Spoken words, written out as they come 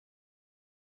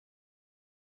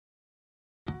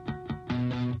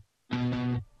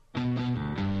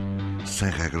Sem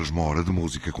Regras, uma hora de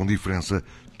música com diferença,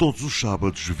 todos os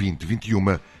sábados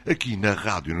 20-21, aqui na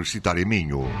Rádio Universitária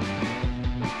Minho.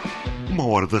 Uma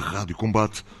hora de rádio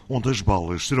combate, onde as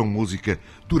balas serão música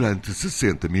durante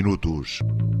 60 minutos.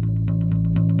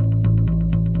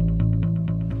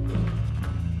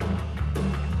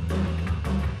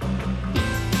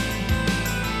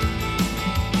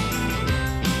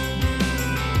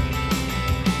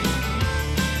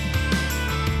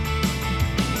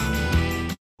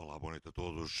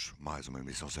 Mais uma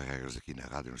emissão sem regras aqui na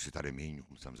Rádio Universitária Minho.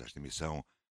 Começamos esta emissão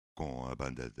com a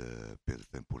banda de Pedro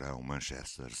Temporão,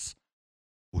 Manchesters,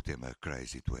 o tema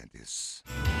Crazy 20s.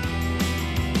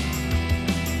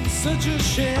 Such a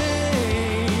shame.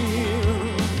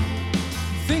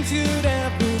 Things could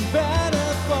have been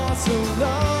better for so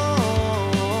long.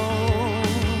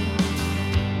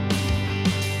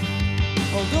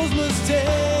 All those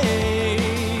mistakes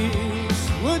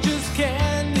were just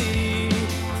candy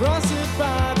frosted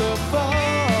by the fall.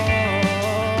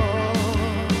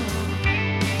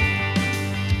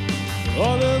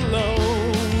 All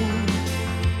alone,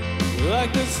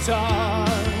 like the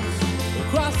stars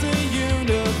across the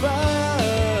universe.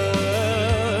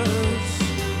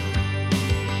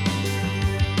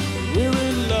 We're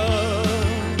in love,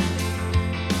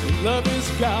 and love is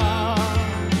God.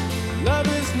 Love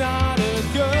is not a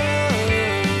curse.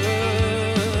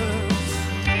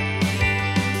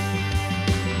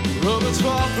 Robots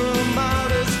fall from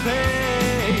outer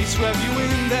space, wrap you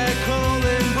in that cold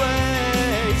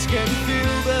embrace. Can you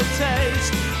feel the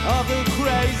taste of the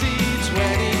crazy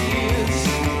 20s?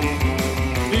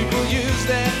 People use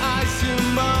their eyes too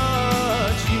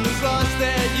much. Humans lost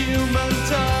their human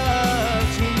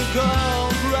touch in the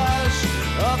cold rush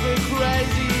of the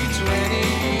crazy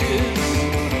 20s.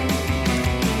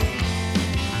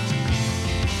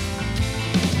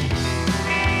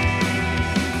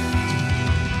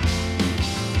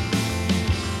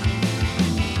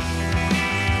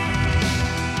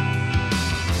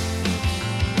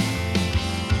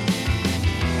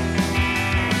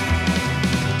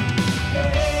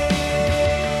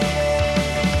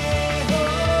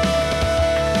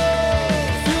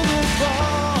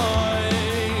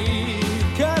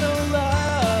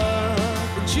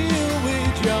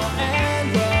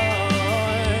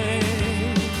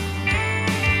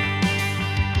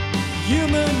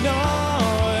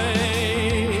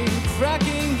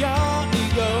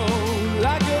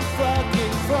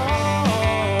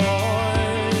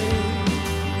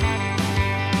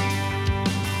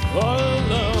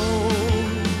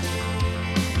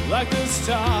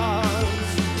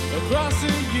 Stars across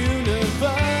the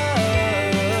universe.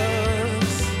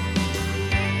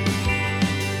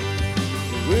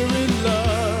 We're in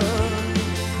love,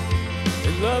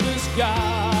 and love is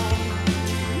God.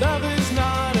 Love is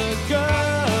not a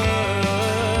curse.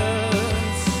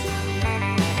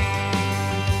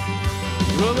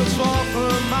 Robots fall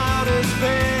from outer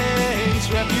space,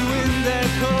 wrap you in their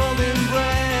cold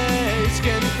embrace.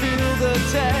 Can you feel the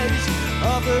taste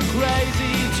of the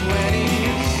crazy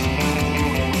 20s?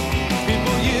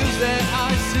 People use their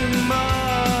eyes too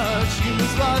much.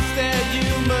 Humans lost their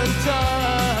human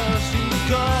touch in the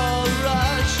cold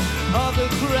rush of the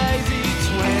crazy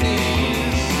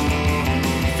 20s.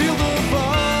 Feel the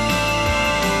void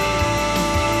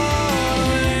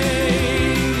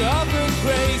of the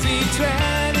crazy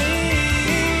 20s.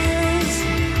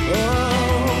 Oh,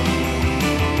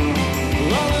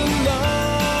 all alone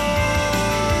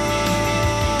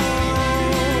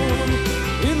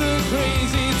in the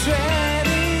crazy 20s.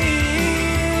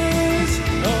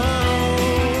 Oh.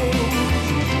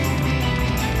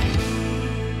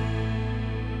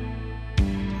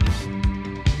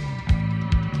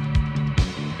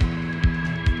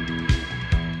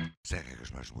 Sem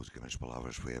regras, mais música, menos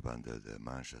palavras, foi a banda de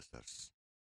Manchesters.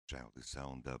 Já em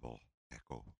audição, Double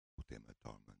Echo, o tema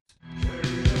Torment.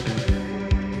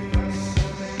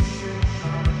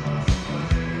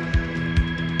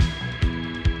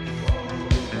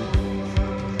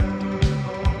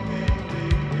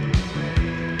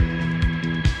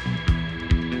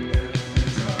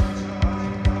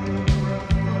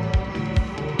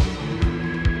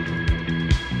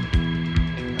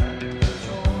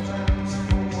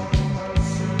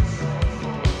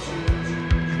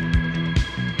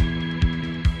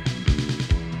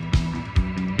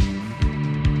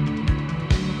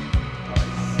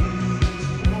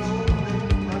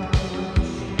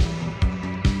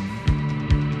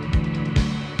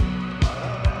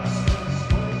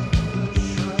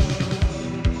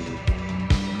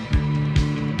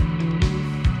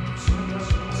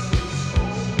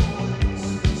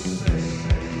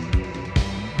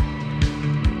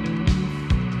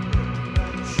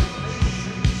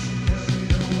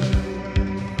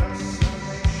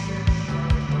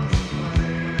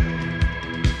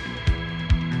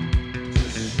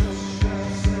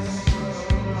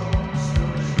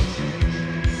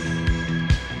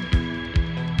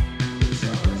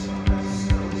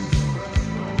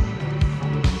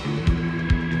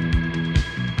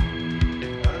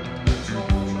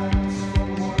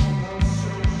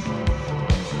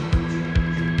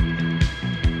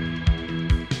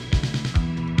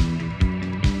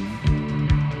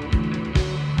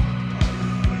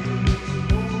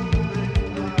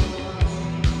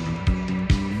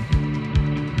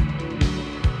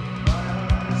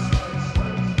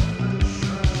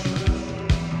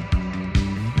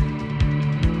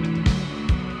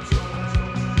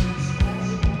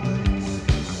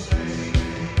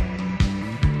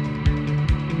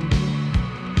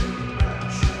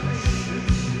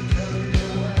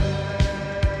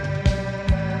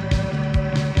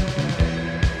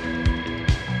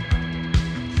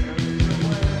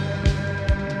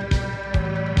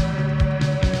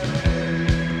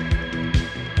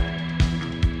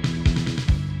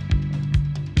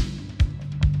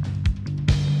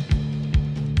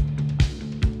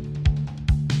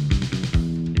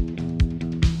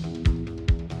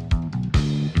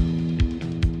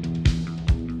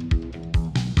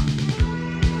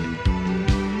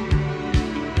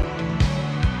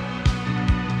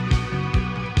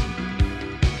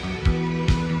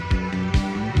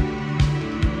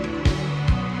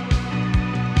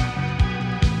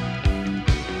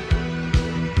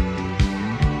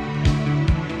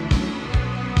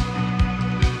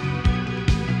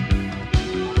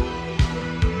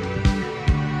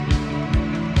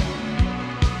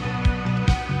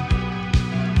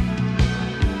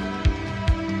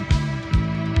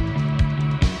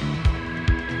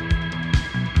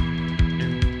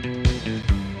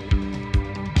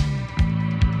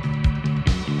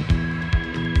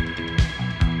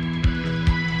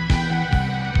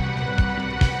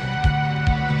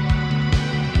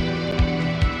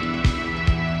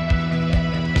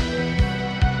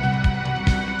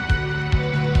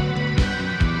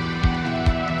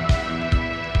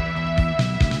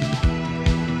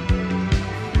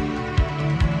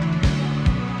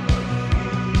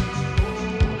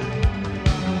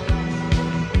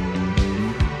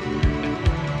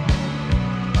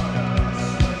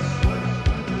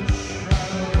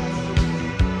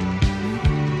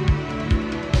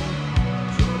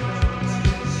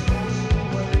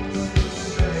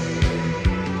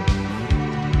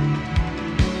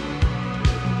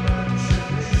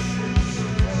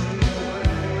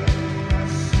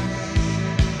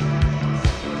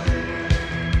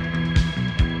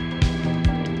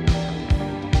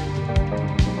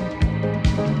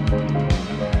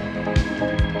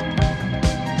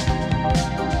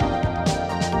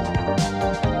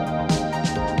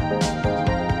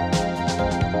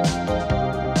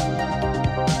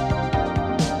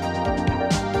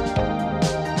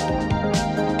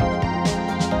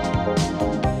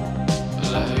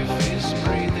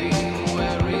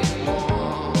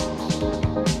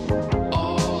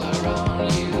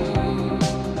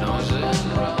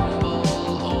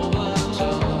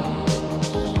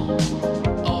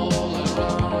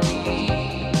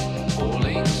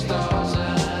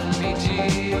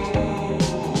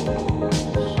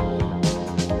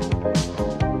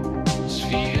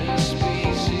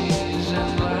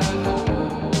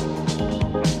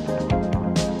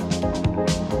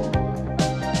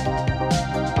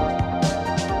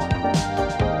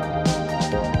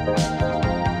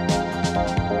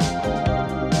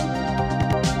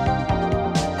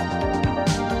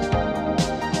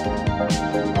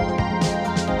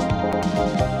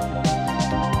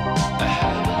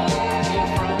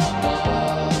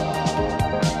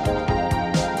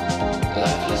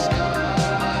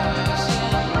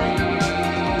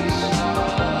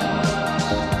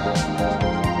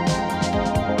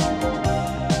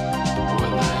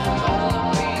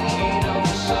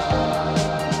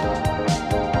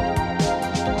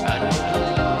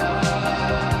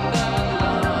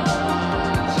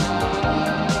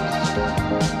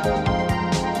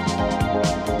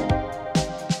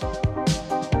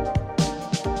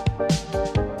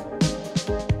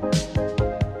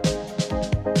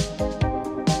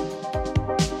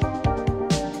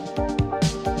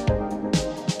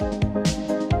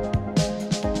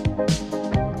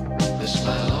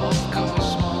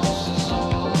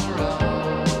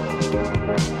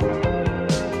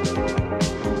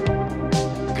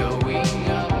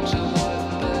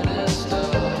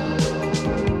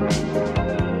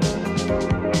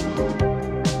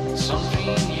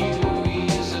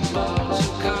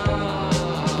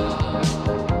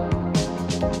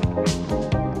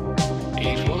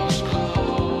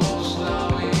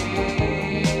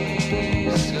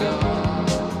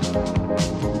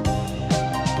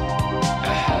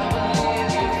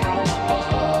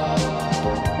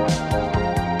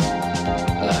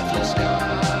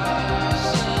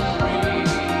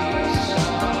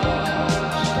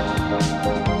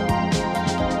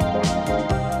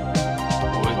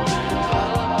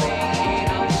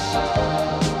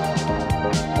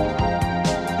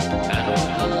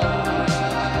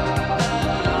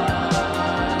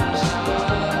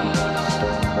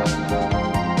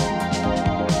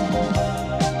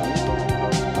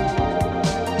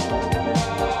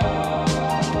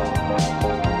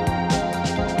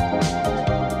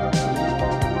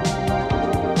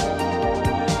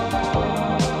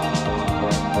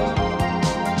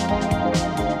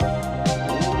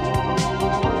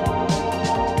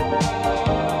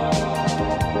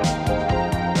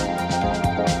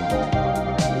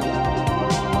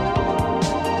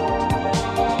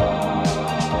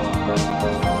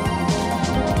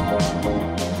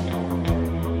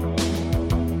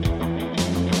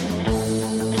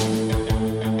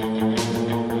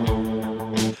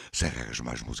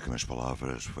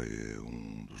 palavras, foi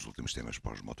um dos últimos temas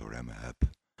pós-Motorama Up.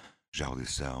 Já a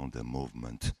audição da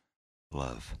Movement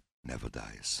Love Never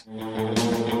Dies.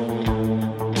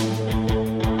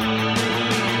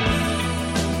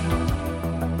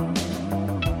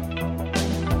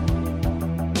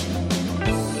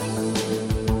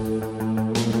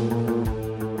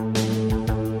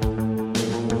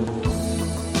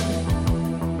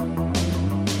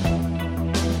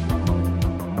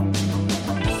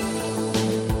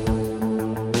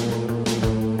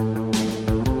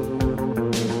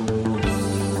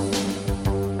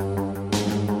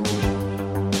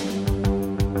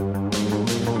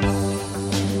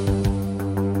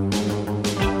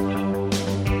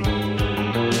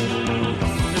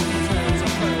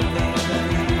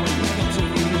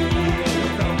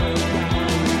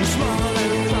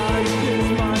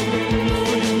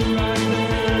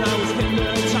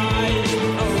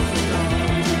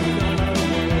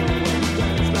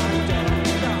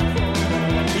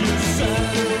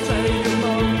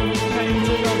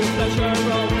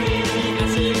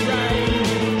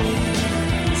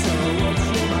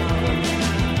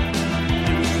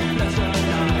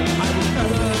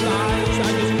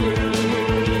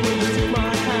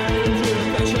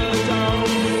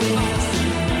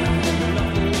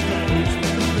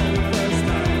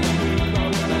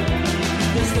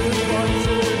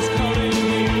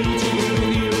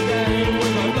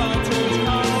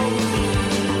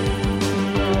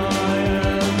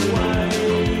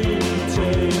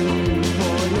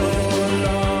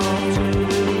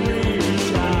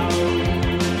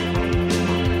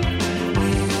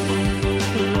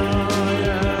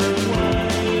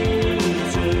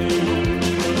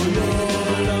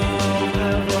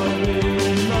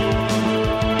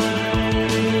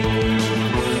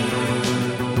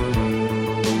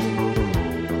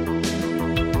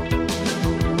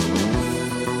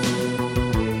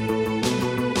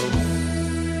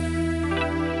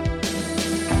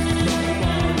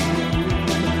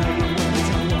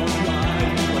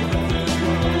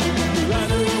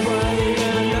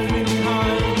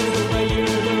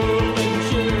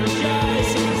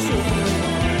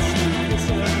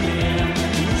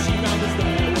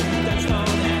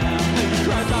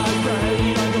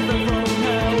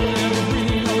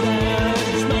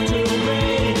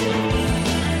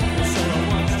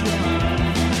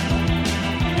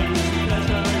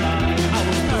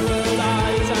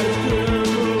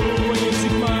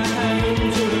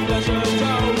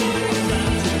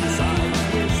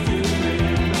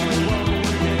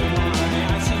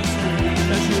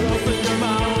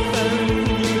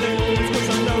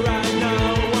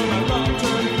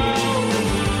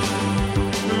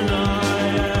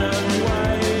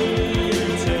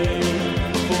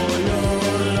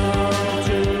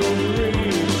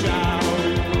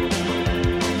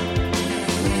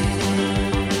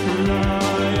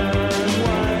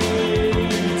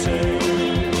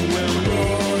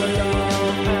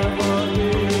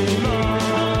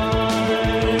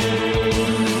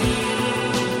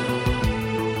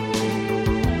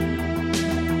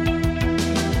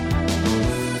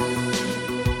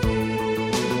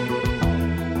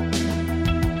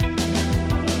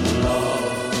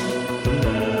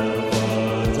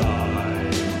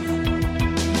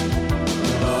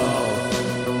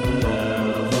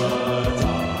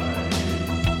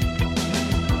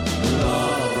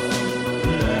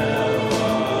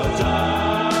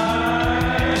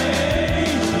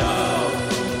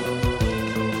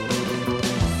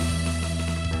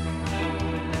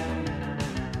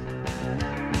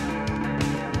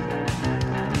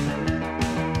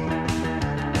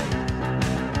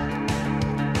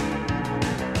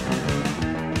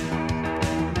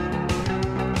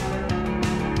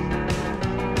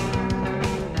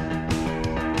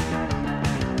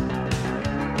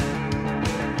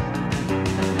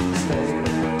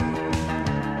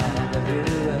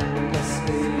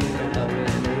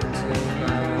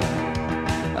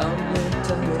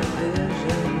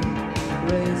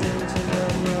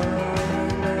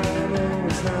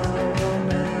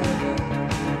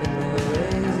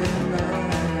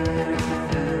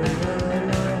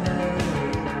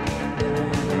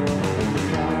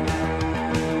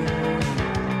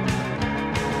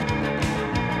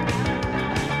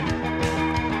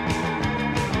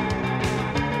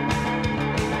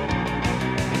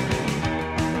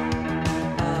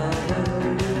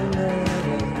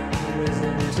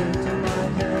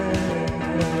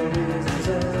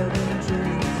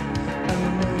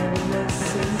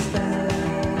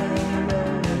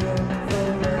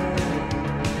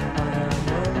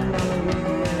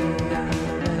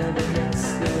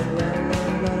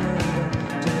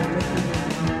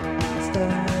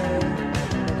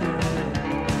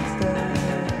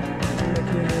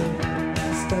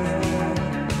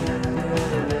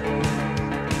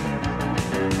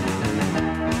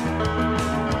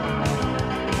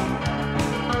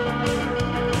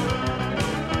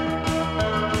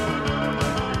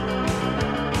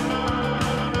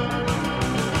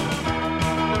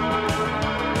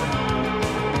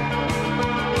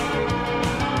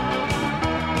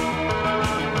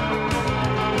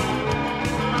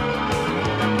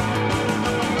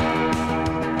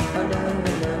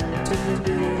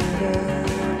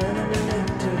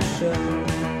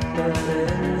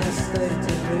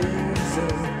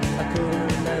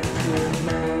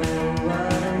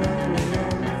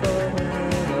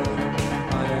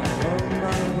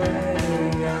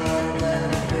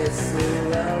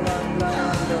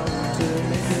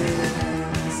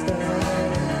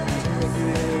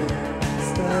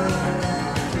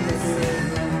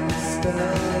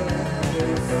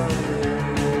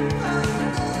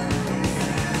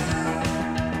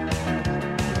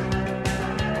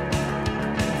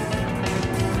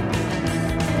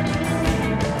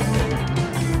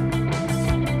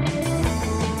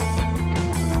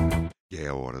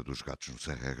 Dos gatos no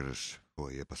Sem Regras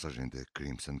foi a passagem de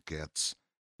Crimson Cats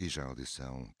e já a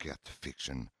audição Cat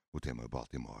Fiction, o tema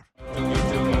Baltimore.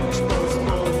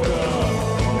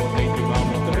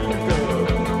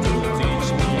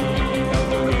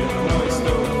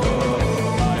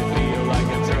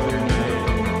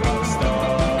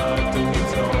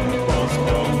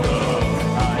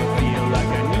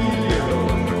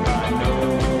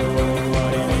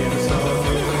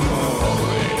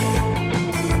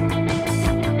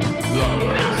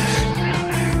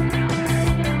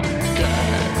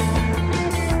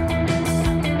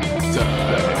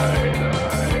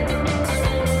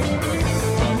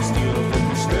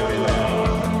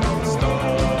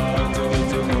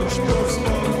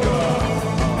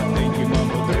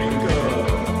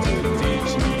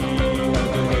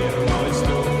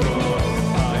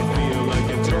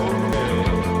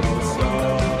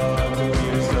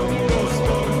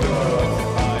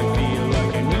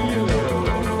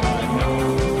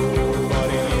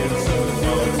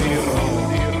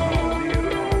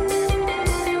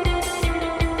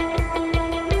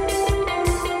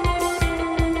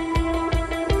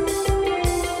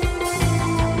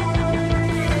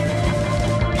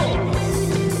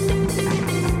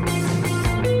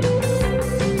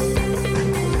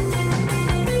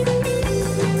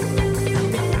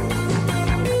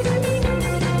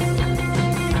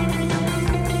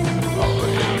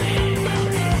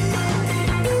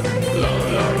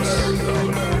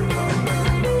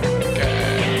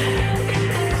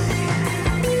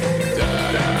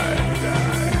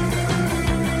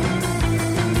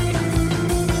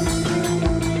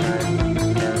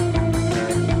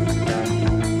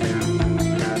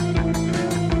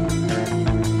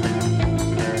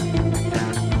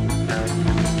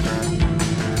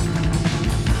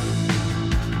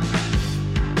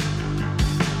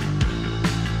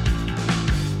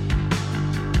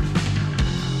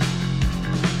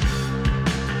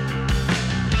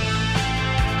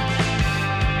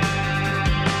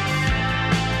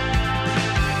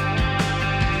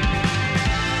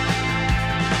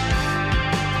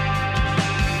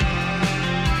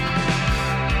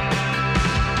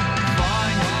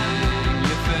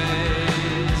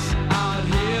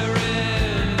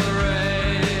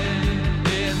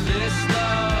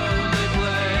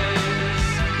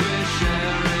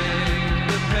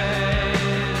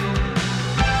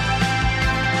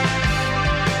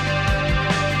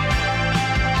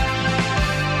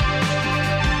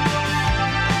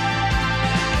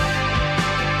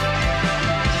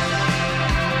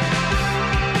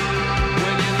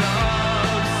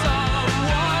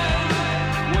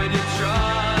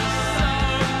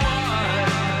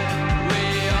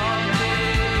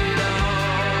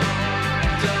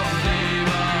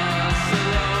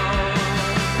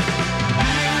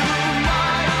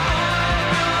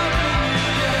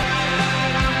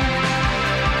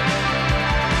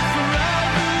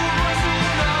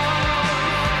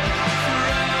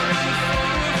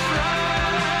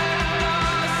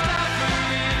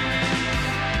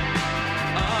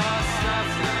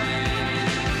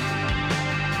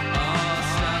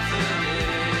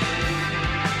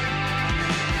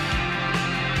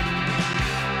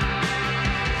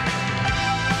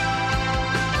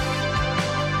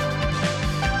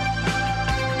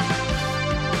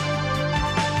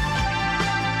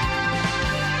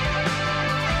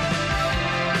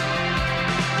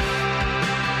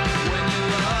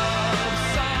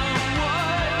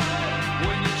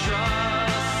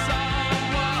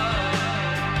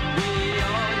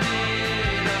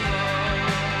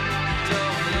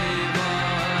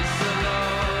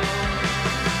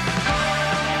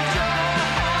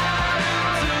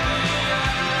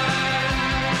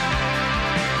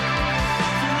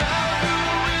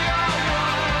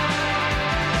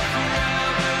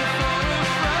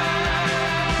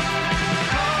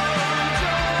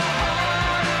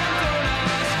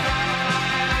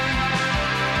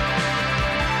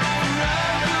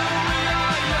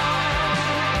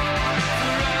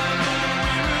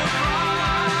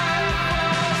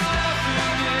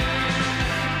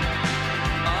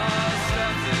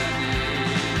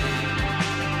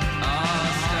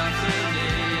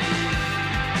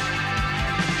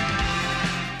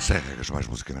 Sem regras, mais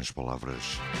música, menos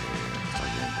palavras.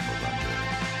 Saindo uma banda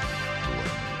do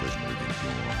ano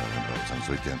 2021, a lembrar os anos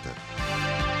 80.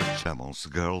 Chamam-se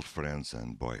Girlfriends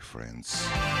and Boyfriends.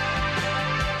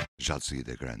 Já de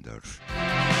seguida, GRANDEUR.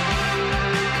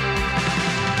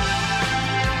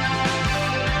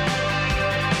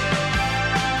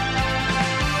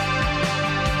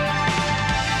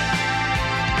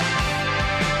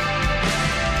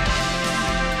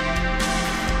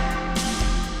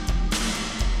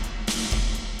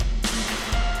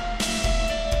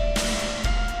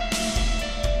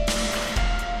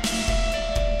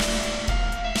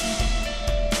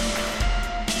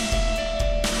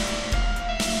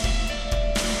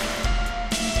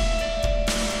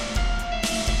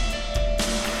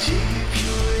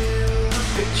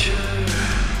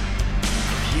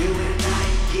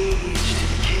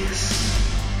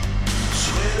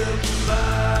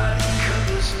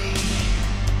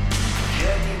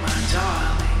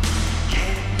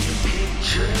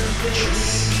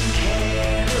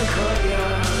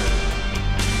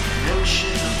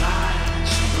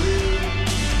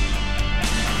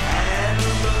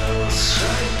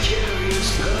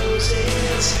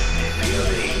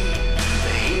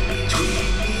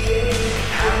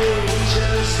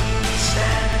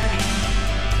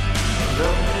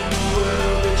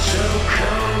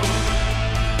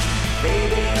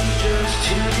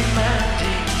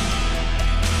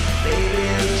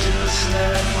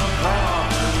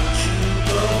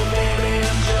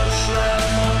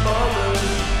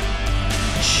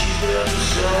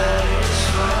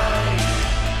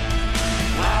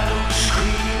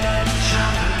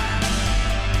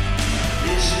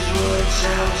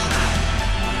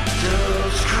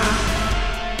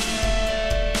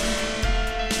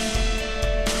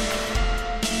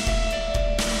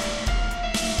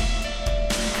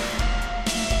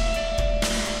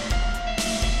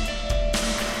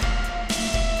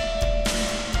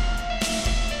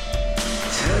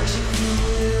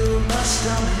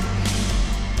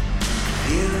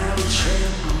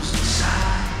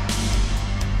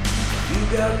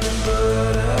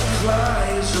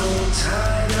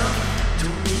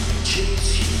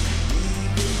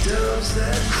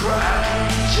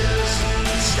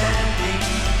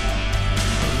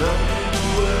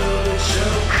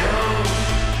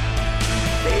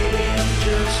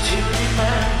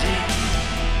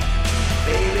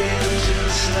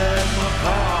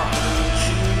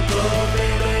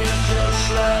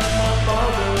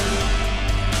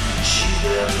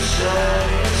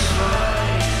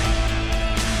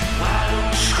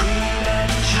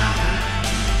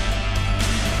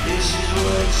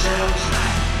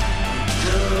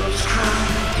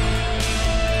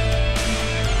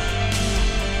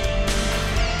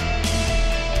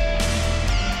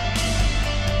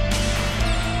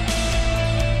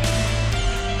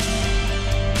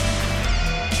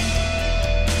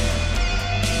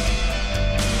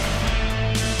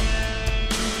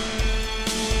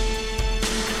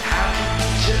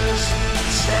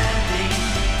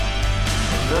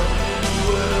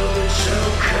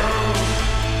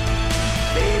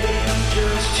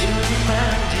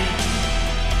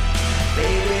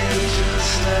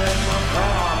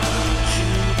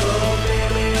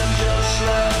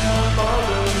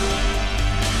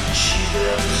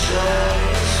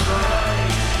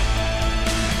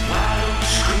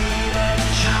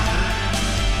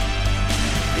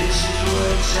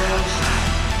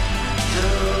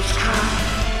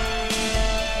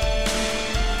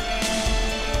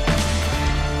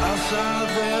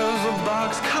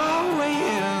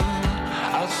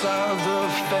 Outside the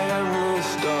fair will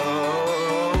stop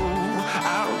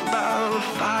out by the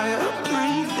fire.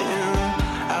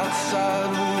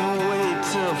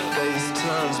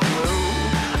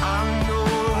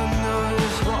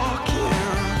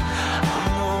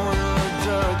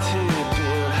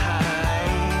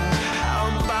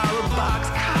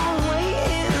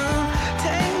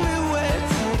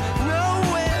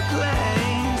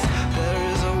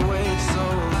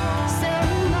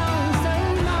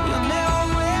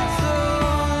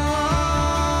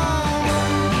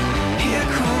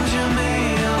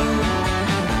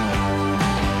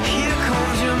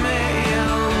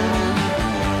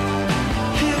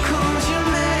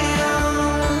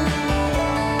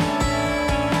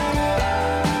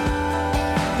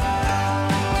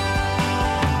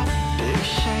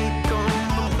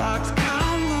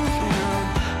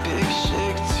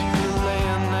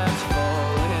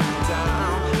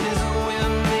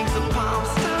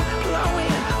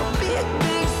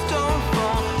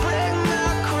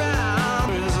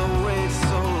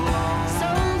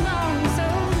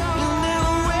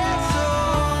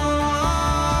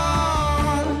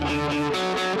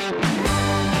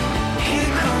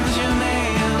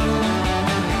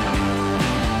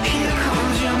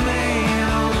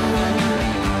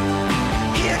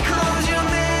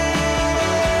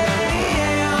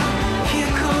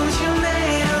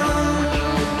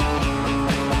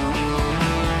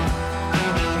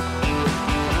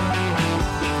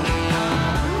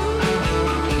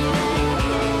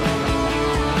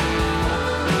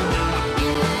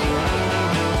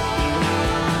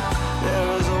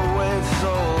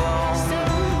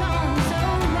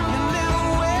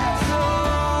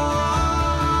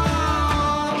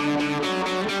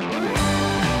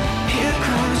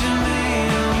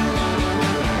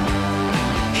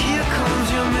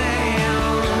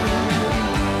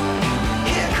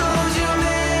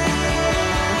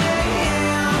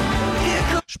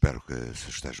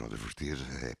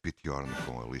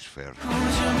 Liz Phair.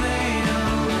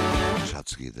 Já de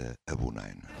seguida, a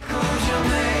NEIN.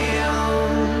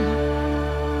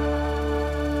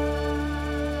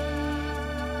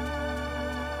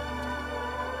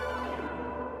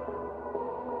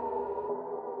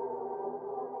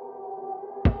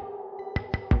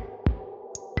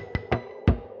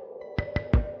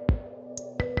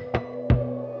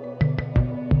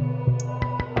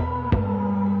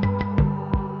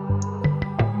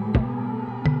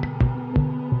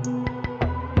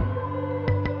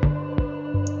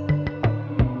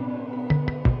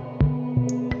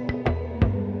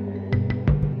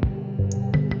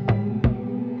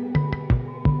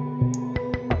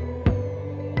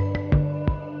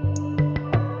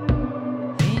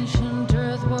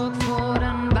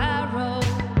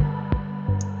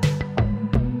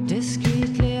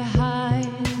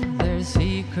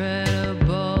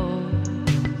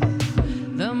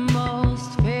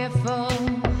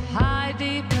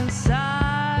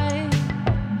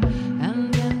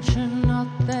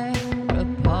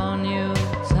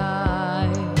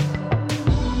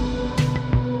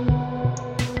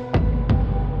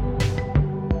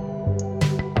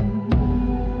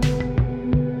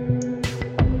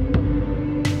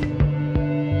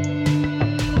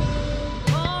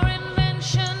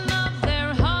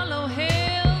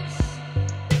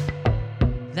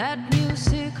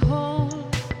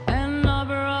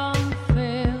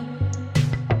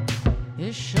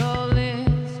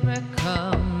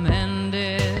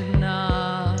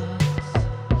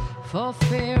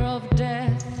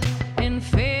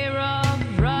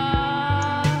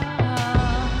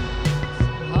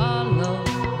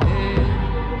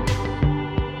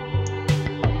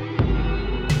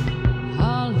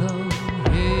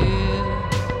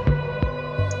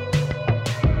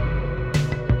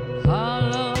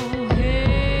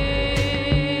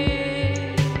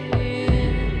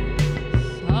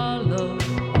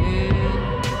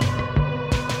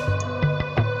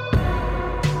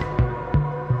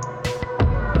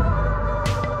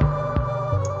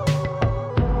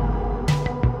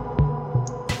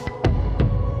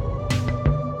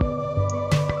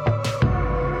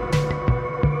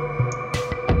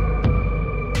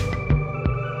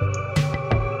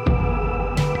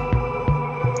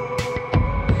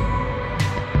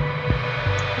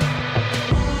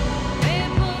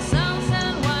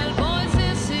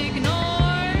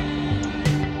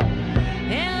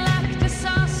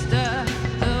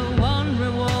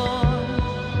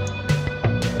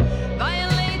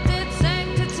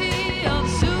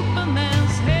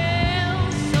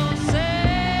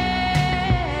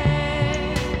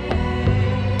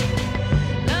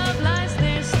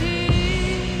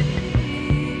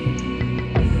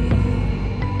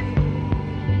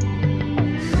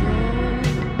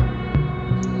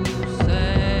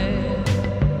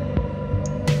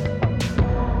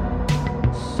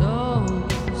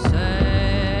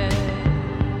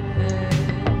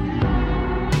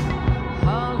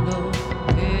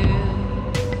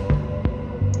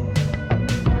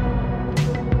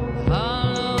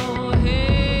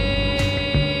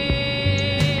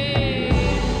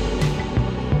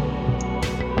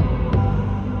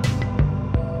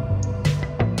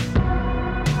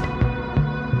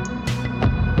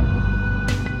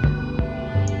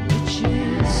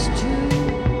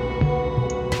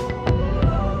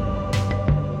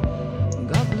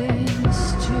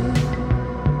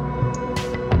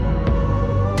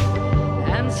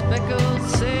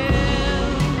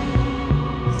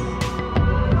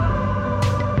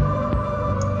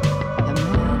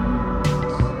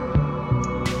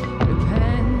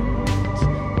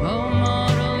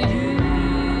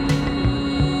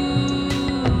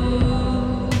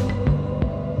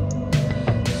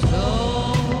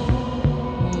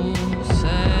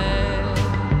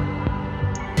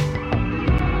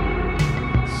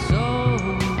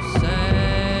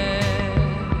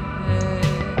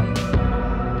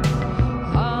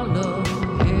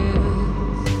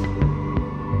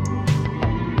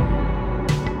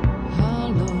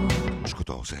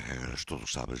 Todos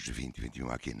os sábados de 2021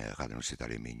 aqui na Rádio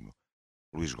Universitária Minho.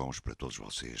 Luís Gomes para todos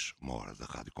vocês, uma hora da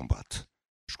Rádio Combate.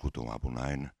 Escutam a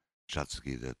NEIN, já de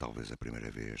seguida, talvez a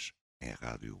primeira vez, em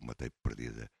rádio, uma tape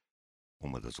perdida,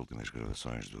 uma das últimas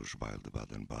gravações dos BAILE de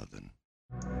Baden-Baden.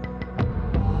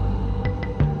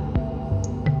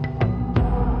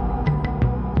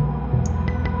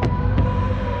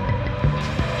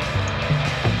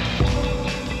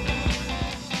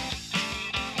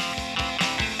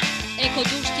 Echo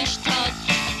durch die Stadt,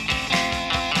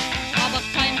 aber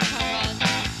kein Karat.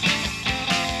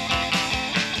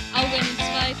 Augen im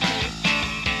Zweifel,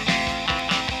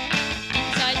 die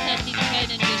Zeit hat die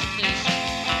Tränen gestrichen.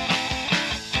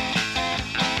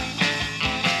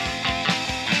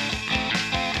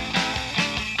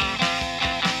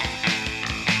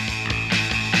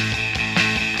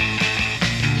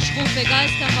 rufe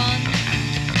Geister ran.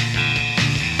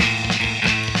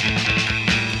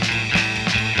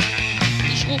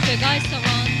 Ich rufe Geister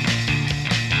ran.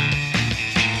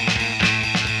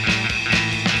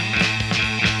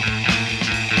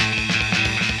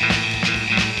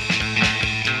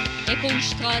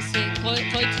 Eckungsstraße,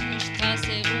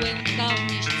 Kreuzungsstraße, Ruhe und gar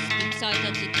nichts. Die Zeit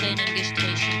hat die Tränen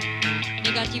gestrichen.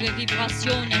 Negative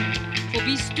Vibrationen. Wo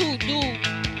bist du, du?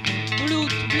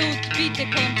 Blut, Blut, bitte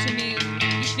komm zu mir.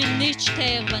 Ich will nicht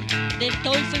sterben. Der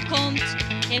Teufel kommt,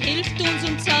 er hilft uns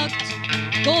und sagt,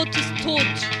 Gott ist tot.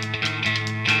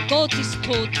 Gott ist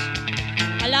tot.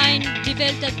 Allein die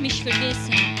Welt hat mich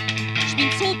vergessen. Ich bin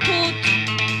so tot.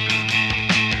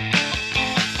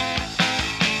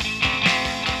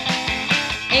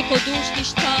 Echo durch die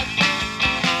Stadt,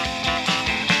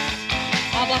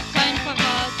 aber kein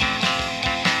Verrat.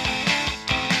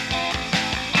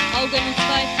 Augen und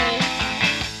Zweifel,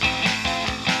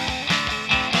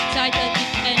 Zeit hat die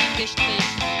Tränen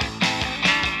gestrichen.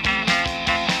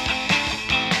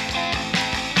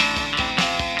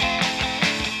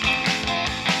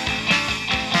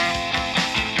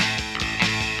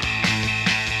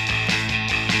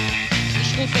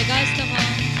 Ich rufe Geister an.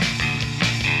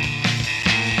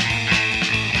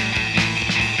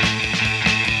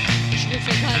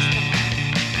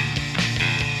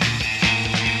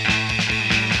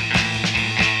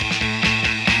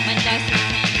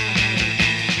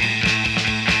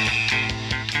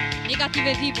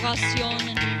 Negative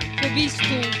Vibrationen, wo bist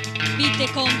du? Bitte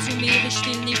komm zu mir, ich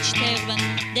will nicht sterben.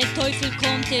 Der Teufel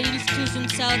kommt, er hilft uns und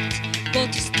sagt,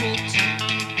 Gott ist tot.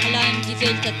 Allein die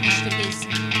Welt hat mich vergessen.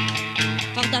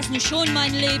 War das nur schon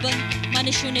mein Leben,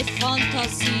 meine schöne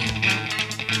Fantasie?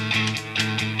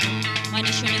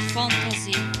 Meine schöne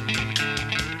Fantasie.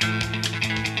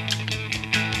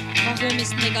 Warum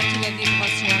ist negative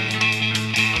Vibrationen?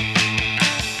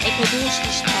 Echo durch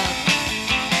die Stadt.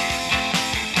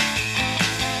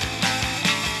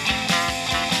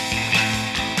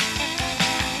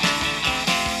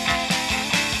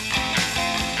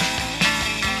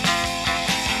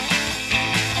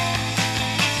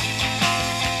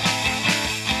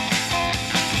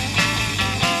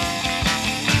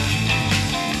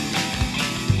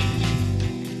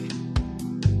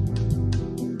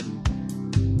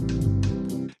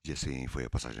 E assim foi a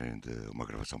passagem de uma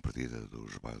gravação perdida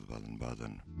dos Baile de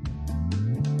Baden-Baden.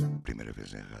 Primeira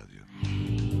vez em rádio.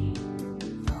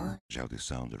 Já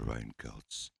audição de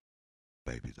RAINCOATS,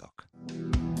 babydog.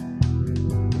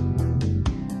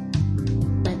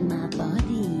 But my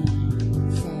body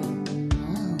said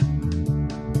no.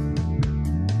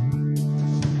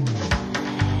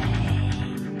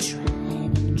 I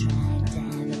tried to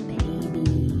have a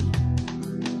baby,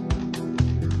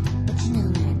 but you know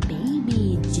that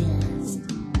baby just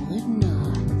would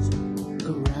not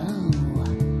grow.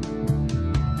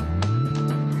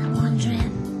 I'm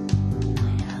wondering,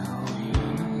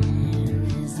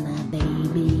 where is my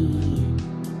baby?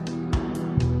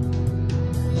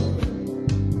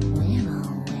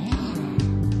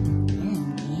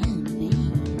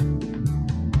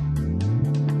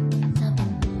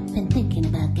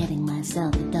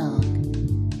 Myself a dog,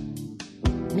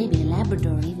 maybe a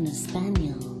Labrador or even a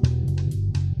Spaniel.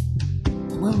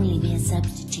 It won't really be a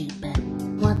substitute, but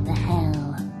what the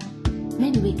hell?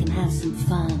 Maybe we can have some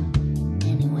fun.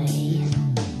 Anyway,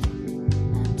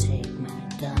 I'll take my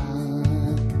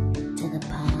dog to the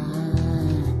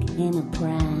park in a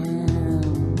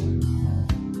pram,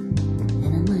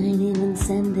 and I might even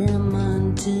send him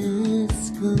on to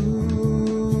school.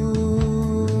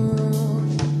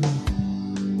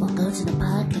 To the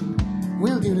park and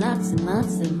we'll do lots and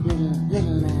lots of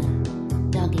little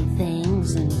doggy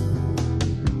things, and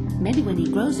maybe when he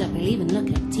grows up he'll even look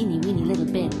a teeny weeny little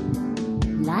bit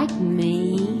like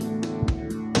me.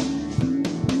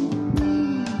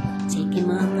 Take him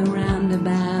on the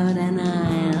roundabout and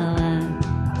I'll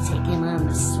take him on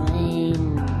the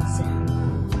swings, and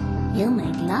he'll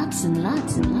make lots and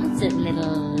lots and lots of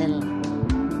little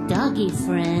doggy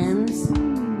friends.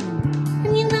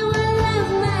 And you know I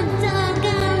love my dog, I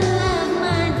love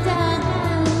my dog,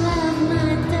 I love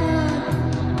my dog.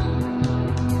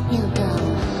 He'll go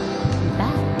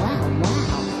bow, wow,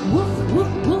 wow, woof,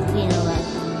 woof, woof. He'll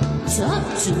talk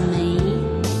to me.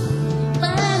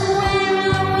 But where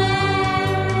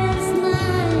is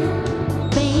my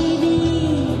baby?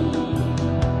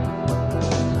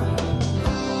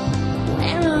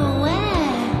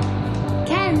 Where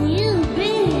can you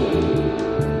be?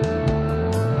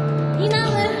 You know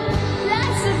that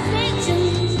lots of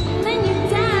pictures when you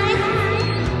die.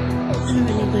 Isn't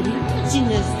anybody watching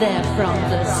us there from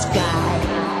the sky?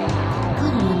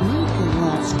 Couldn't look at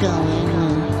what's going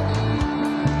on.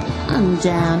 I'm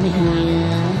down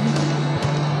here.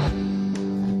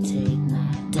 I take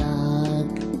my dog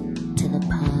to the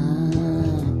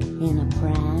park in a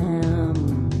pram,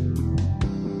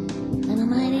 and I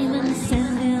might even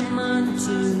send him on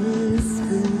to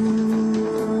school.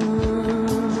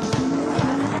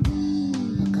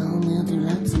 I'll go and we'll do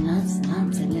lots and lots and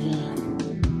lots of little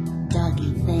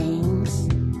doggy things.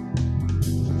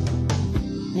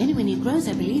 Maybe when he grows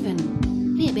up, he'll even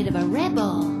be a bit of a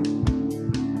rebel,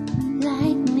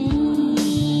 like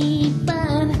me.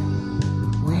 But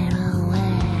where, oh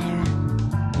where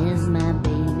is my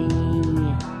baby?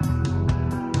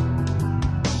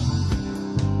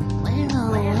 Where, oh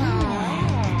where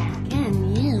can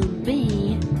you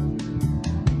be?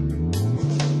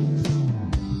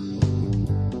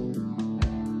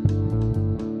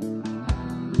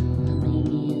 My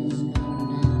baby is going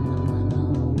down the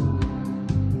road.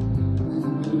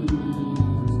 My baby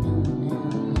is going down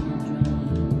the drain.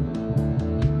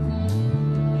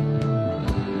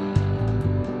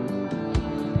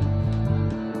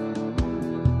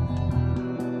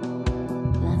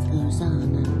 Life goes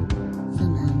on, and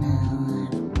somehow now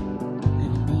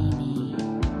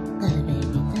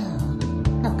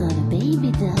I've got a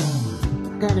baby dog.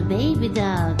 Got a baby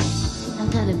dog.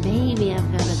 I've got a baby.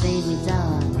 I've got a baby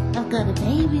dog. I've got a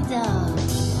baby dog.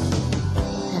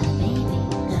 Got a baby.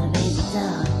 Got a baby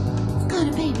dog. I've got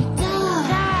a baby dog.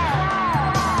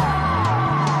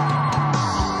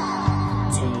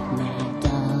 Take my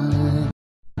dog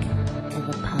to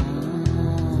the park,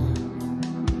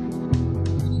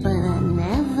 but I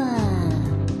never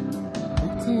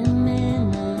put him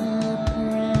in a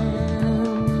pram.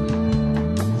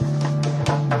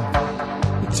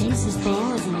 He chases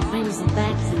balls and he brings them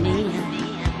back to me.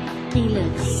 He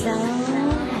looks so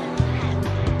happy.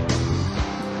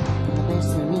 The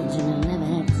best of me, you know, never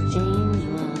had to change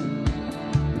one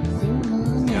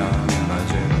single night.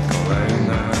 Znajdziemy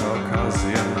kolejne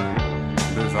okazje,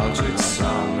 by walczyć z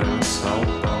samym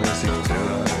sobą, jest ich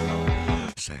tyle.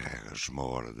 Sem regras, uma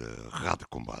hora de rádio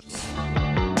combate.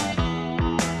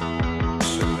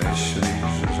 Czy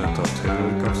myślisz, że to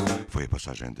tylko Foi a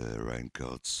passagem de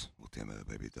RAINCOATS, o tema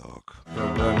Babydog.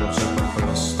 problemu, czy po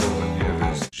prostu nie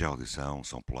wiesz? Já a audição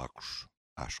são polacos,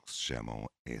 acho que se chamam,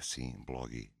 é assim,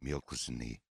 BLOGIE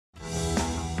MILCZENIE.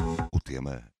 O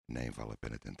tema nem vale a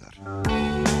pena tentar.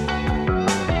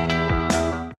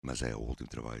 Mas é o último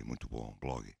trabalho muito bom,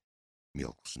 BLOGIE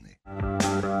MILCZENIE.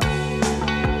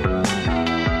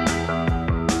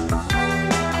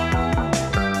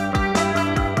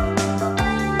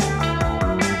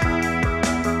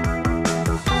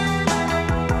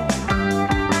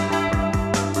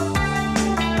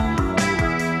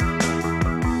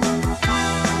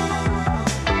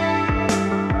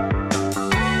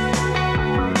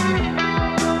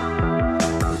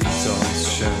 Widząc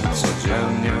się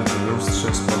codziennie w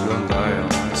lustrze,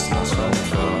 spoglądając na swą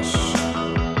twarz,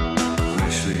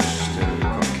 myślisz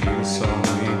tylko, kim są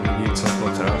inni, co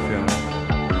potrafią,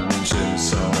 czym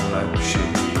są lepsi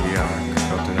i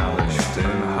jak odnaleźć w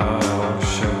tym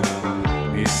chaosie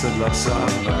miejsce dla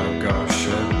samego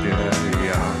siebie.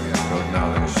 Jak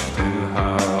odnaleźć w tym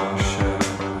chaosie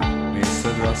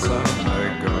miejsce dla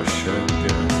samego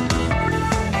siebie.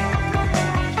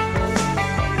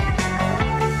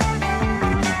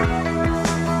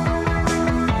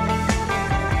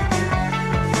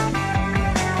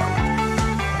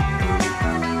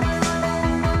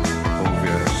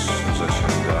 Uwierz, że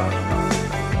się da.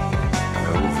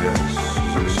 Uwierz,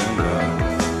 że się da.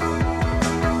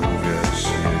 Uwierz,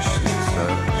 jeśli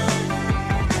chcesz.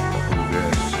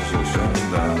 Uwierz, że się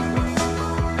da.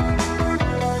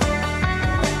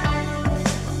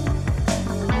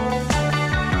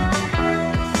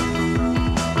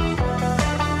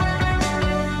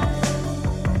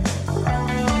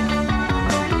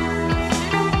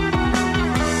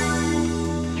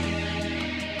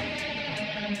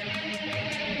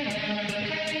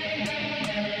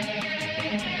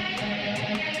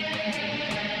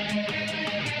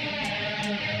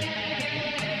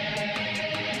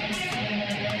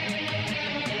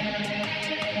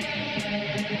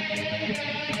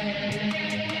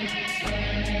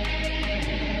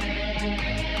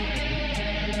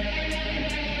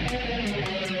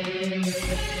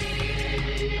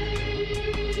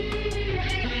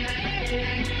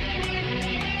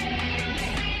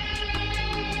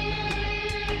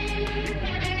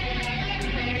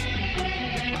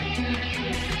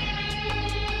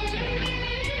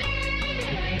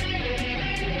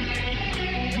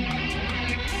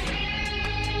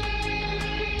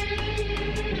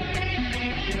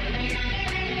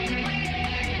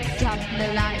 Dump me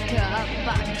like a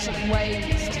bunch of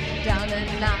waste. down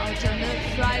and out on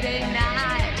a Friday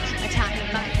night. I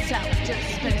timed myself just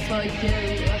spent for you.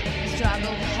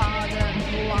 Struggled hard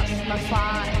and lost my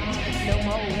fight. No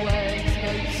more words,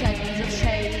 no sense of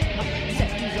shame.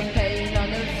 Sense of pain on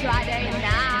a Friday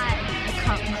night. A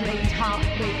concrete heart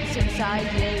beats inside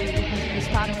you. The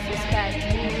spark of respect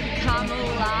would come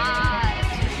alive.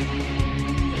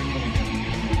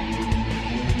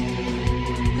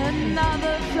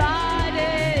 Another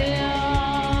Friday,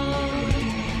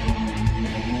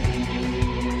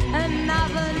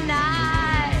 another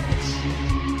night.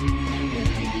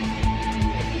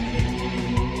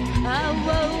 I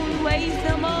won't waste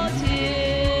no more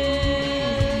tears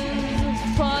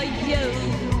for you.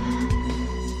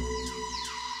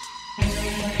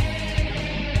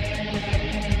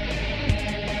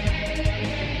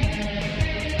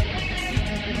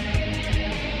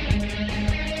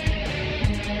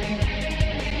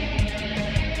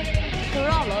 For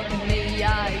all of me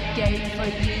I gave for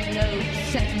you, no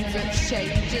sense of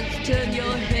shame. Just turn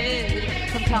your head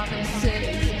from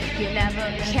promises you never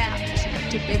kept.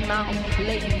 To big mouth,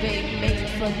 leaving me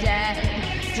for dead.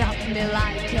 Drop me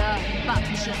like a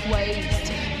bunch of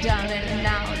waste. Down and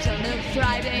out on a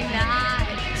Friday night.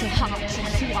 So hard to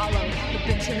swallow the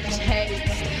bitter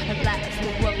taste. At last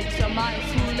the woes of my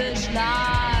foolish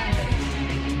life.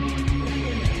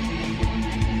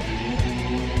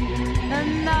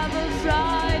 Another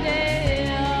Friday,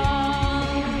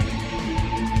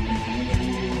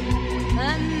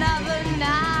 another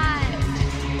night.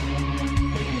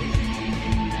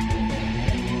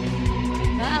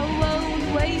 I won't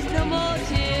waste no more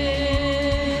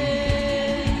tears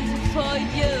for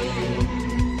you.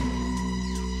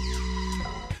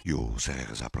 E os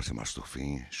Regras a aproximar-se do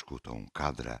fim, escutam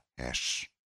CADRA ASH,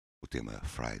 o tema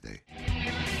Friday.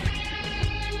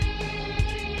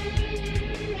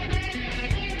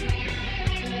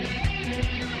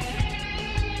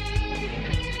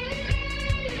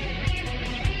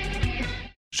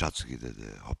 Já de seguida de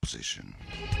Opposition.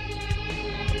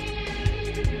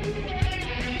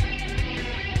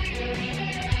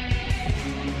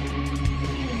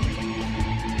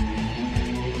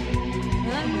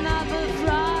 Another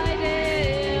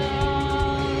Friday,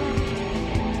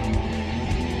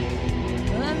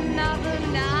 another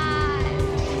night.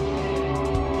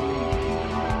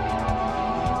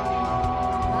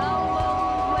 I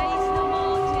won't waste no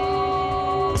more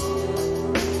tears.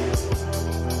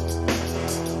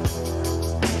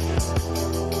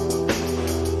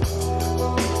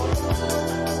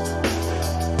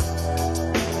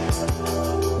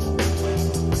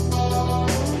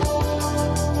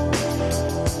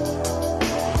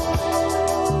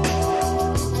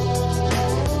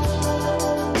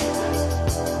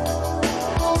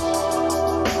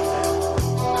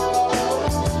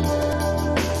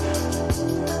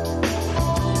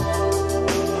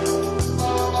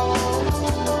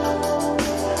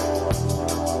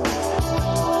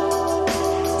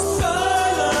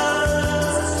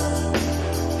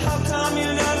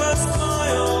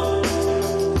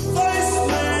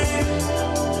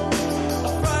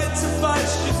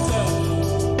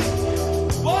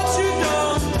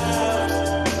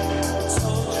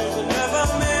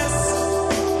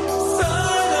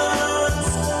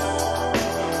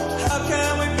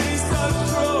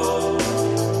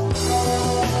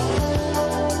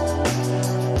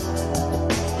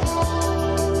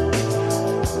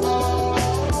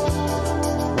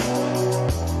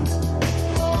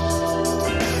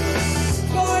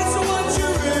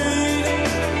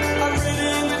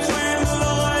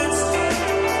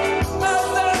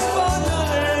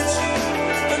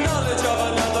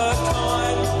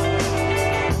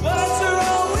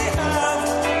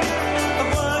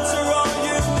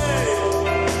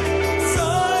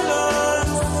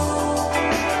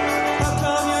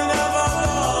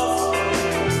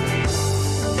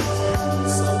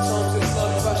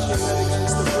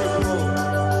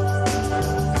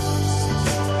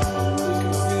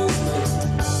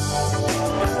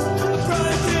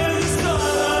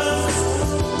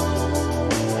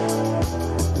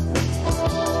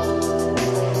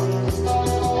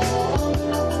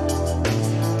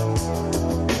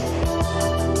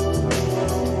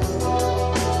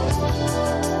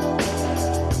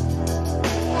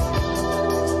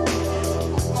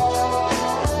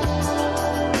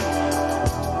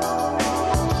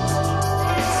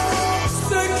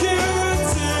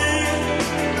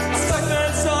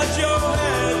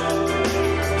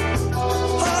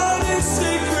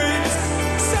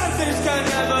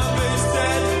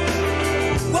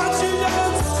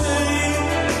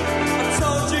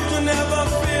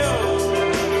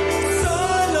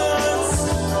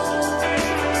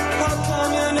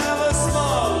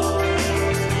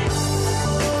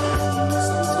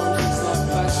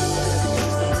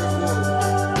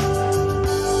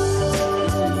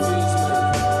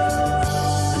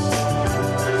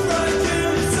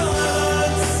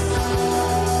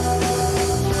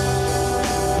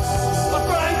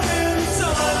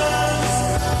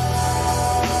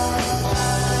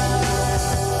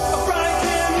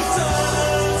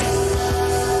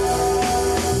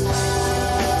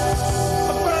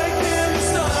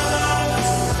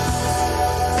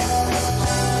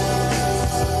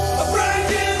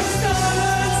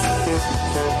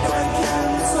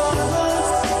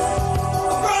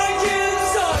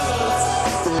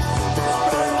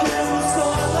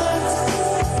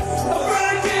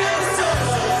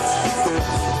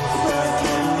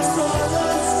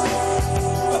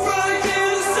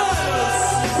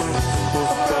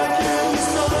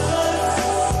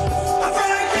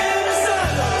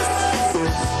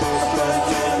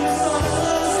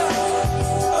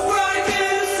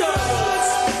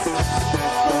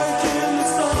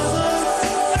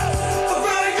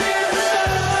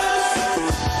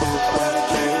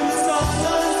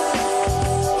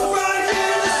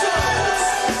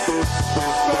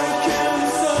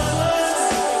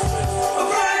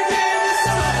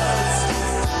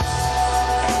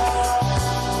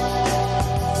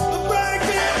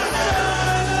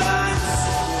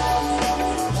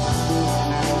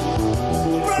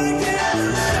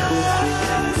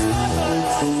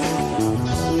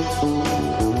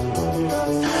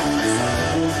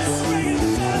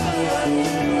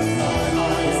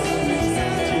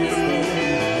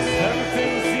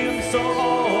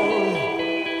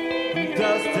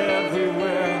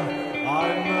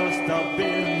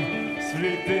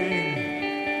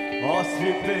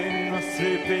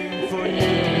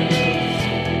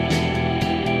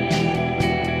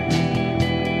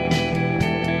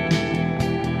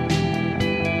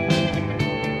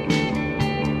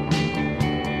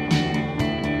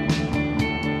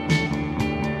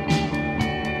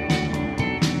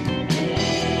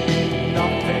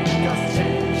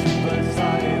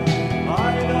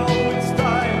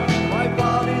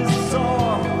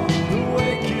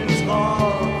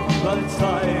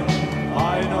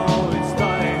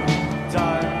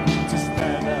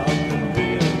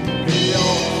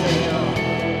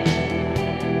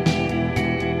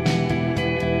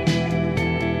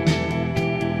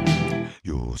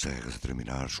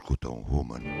 terminar, escutam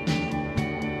Woman.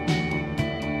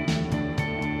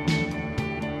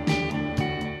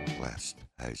 Last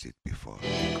as it before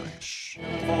the crash.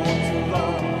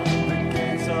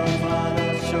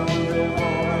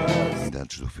 Ainda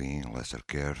antes do fim, Lesser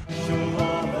Care,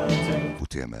 o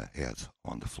tema Head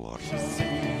on the Floor.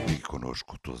 Fique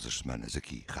connosco todas as semanas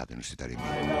aqui, Rádio Universitária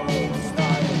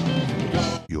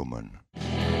Human.